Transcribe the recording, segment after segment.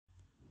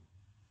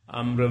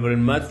I'm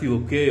Reverend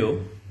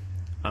Okeyo.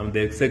 I'm the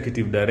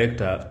Executive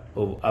Director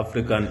of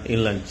African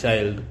Inland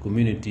Child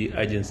Community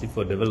Agency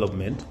for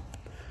Development,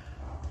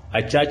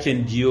 a church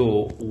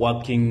NGO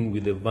working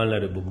with the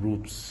vulnerable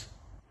groups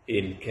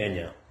in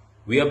Kenya.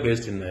 We are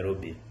based in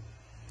Nairobi.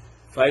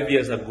 5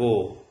 years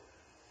ago,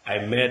 I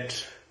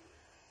met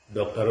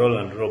Dr.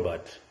 Rollan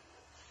Robert.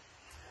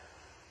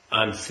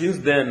 And since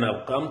then,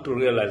 I've come to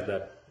realize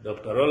that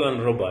Dr.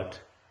 Rollan Robert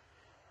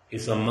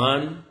is a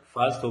man,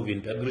 first, of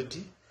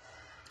integrity.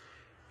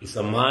 He's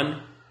a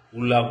man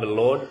who loves the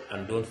Lord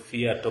and don't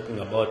fear talking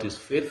about his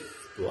faith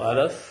to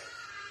others.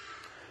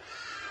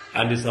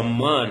 And he's a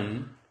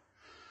man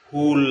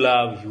who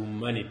loves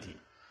humanity.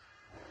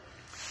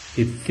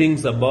 He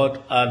thinks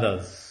about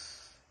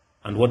others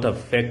and what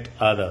affects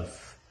others,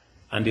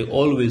 and he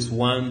always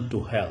wants to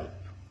help.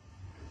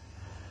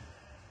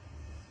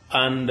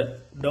 And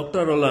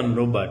Dr. Rollan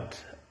Robert,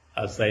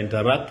 as I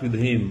interact with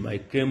him, I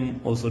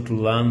came also to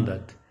learn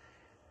that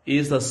he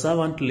is a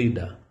servant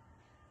leader.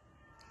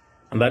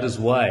 And that is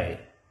why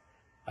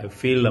I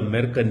feel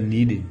America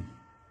needs him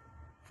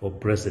for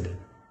president.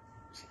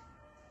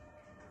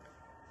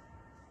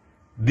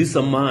 This is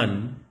a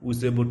man who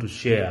is able to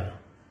share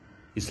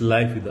his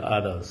life with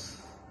others.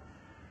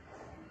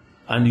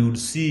 And you would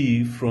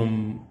see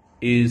from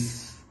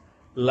his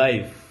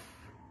life,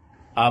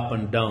 up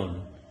and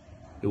down,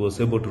 he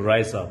was able to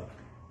rise up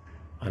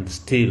and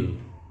still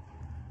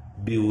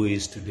be who he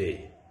is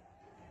today.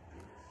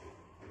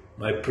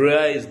 My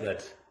prayer is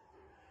that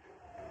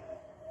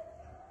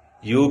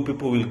you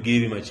people will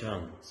give him a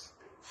chance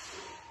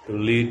to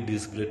lead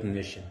this great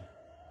nation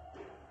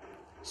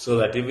so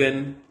that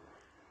even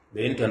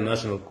the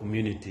international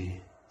community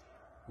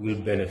will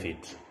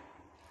benefit.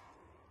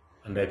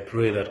 And I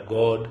pray that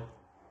God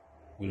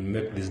will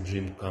make this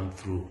dream come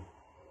through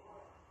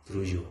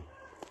you.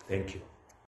 Thank you.